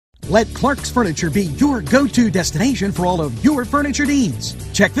Let Clark's Furniture be your go-to destination for all of your furniture needs.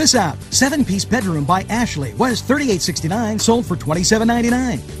 Check this out. 7-piece bedroom by Ashley was $38.69, sold for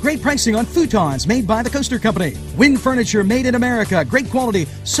 $27.99. Great pricing on futons made by the Coaster Company. Wing furniture made in America. Great quality.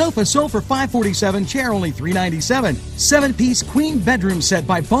 Sofa sold for $547, chair only $397. 7-piece queen bedroom set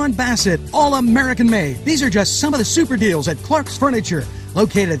by Vaughn Bassett, all American made. These are just some of the super deals at Clark's Furniture,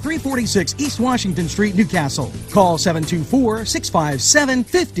 located at 346 East Washington Street, Newcastle. Call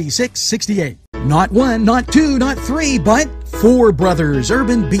 724-657-5668. Not one, not two, not three, but Four Brothers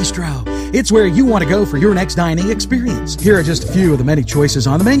Urban Bistro. It's where you want to go for your next dining experience. Here are just a few of the many choices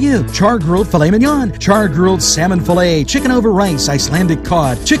on the menu. Char-grilled filet mignon, char-grilled salmon filet, chicken over rice, Icelandic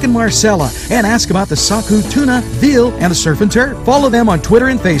cod, chicken marsala, and ask about the saku tuna, veal, and the surf and turf. Follow them on Twitter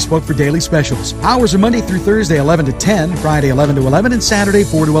and Facebook for daily specials. Hours are Monday through Thursday 11 to 10, Friday 11 to 11, and Saturday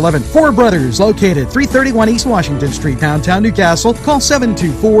 4 to 11. Four Brothers, located 331 East Washington Street, downtown Newcastle. Call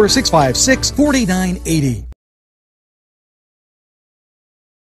 724-656-4980.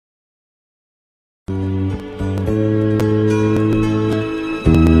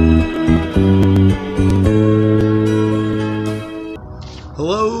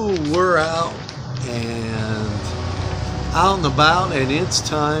 Hello, we're out and about, and it's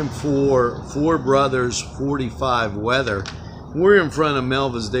time for Four Brothers 45 weather. We're in front of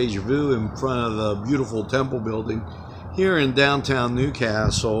Melva's Deja Vu, in front of the beautiful Temple building here in downtown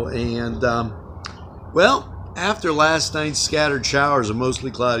Newcastle. And well, after last night's scattered showers, a mostly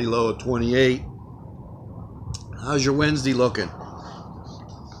cloudy low of 28, how's your Wednesday looking?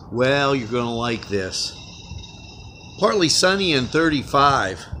 Well, you're gonna like this. Partly sunny and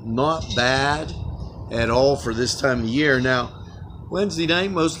 35. Not bad at all for this time of year. Now, Wednesday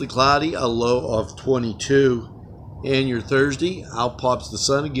night, mostly cloudy, a low of 22. And your Thursday, out pops the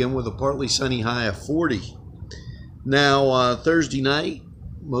sun again with a partly sunny high of 40. Now, Thursday night,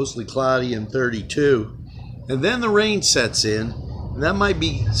 mostly cloudy and 32. And then the rain sets in. And that might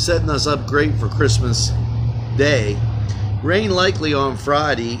be setting us up great for Christmas Day. Rain likely on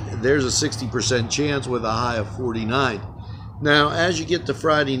Friday. There's a 60% chance with a high of 49. Now, as you get to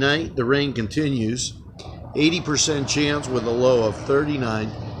Friday night, the rain continues. 80% chance with a low of 39.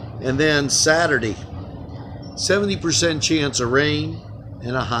 And then Saturday, 70% chance of rain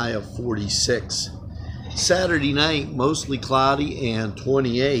and a high of 46. Saturday night, mostly cloudy and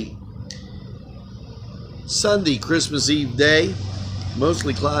 28. Sunday, Christmas Eve day,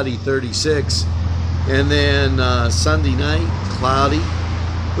 mostly cloudy, 36. And then Sunday night, cloudy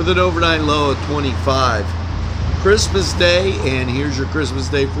with an overnight low of 25. Christmas Day, and here's your Christmas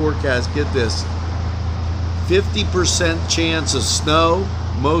Day forecast. Get this. 50% chance of snow,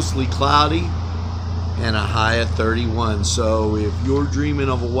 mostly cloudy, and a high of 31. So if you're dreaming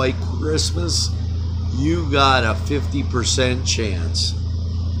of a white Christmas, you got a 50% chance.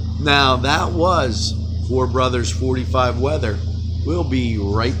 Now, that was Four Brothers 45 weather. We'll be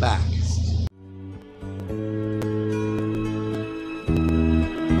right back.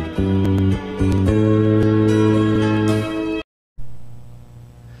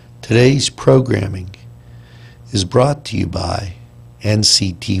 Today's programming is brought to you by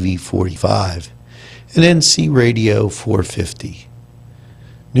NCTV45 and NC Radio 450,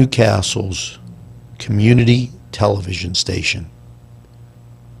 Newcastle's community television station.